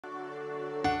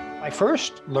I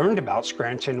first learned about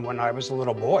Scranton when I was a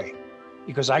little boy,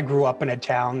 because I grew up in a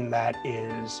town that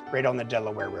is right on the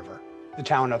Delaware River, the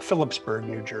town of Phillipsburg,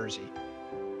 New Jersey.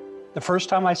 The first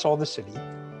time I saw the city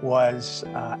was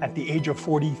at the age of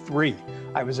 43.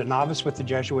 I was a novice with the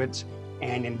Jesuits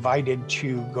and invited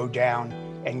to go down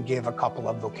and give a couple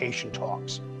of vocation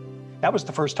talks. That was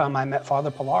the first time I met Father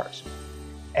Pilarz.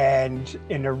 And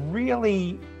in a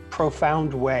really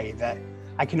profound way that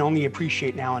I can only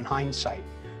appreciate now in hindsight,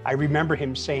 I remember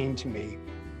him saying to me,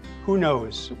 who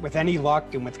knows, with any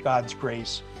luck and with God's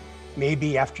grace,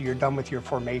 maybe after you're done with your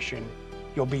formation,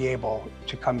 you'll be able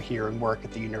to come here and work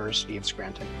at the University of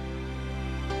Scranton.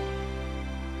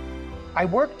 I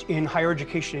worked in higher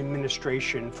education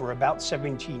administration for about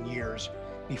 17 years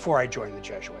before I joined the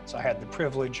Jesuits. I had the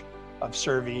privilege of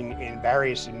serving in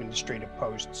various administrative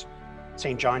posts,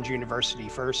 St. John's University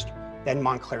first, then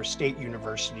Montclair State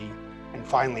University, and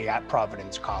finally at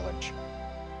Providence College.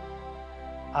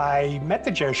 I met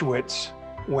the Jesuits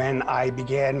when I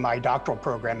began my doctoral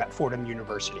program at Fordham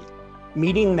University.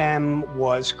 Meeting them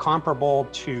was comparable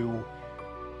to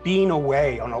being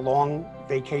away on a long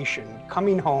vacation,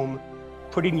 coming home,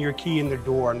 putting your key in the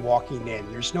door and walking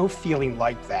in. There's no feeling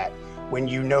like that when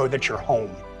you know that you're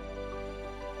home.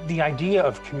 The idea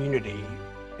of community,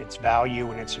 its value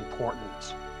and its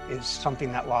importance, is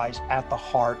something that lies at the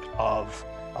heart of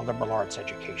a liberal arts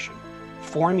education.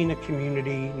 Forming a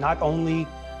community, not only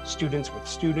students with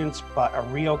students, but a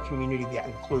real community that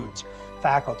includes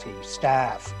faculty,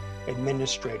 staff,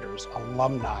 administrators,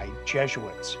 alumni,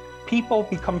 Jesuits. People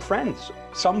become friends.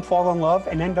 Some fall in love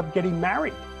and end up getting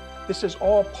married. This is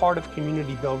all part of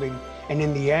community building, and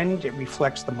in the end, it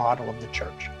reflects the model of the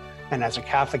church. And as a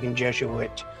Catholic and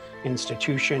Jesuit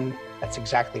institution, that's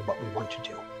exactly what we want to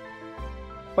do.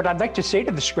 What I'd like to say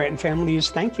to the Scranton family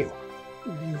is thank you.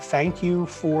 Thank you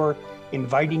for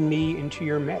inviting me into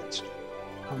your midst.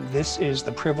 This is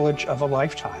the privilege of a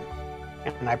lifetime,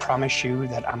 and I promise you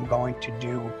that I'm going to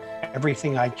do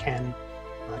everything I can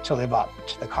to live up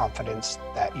to the confidence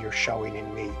that you're showing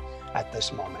in me at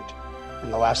this moment.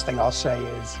 And the last thing I'll say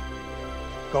is,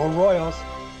 go Royals!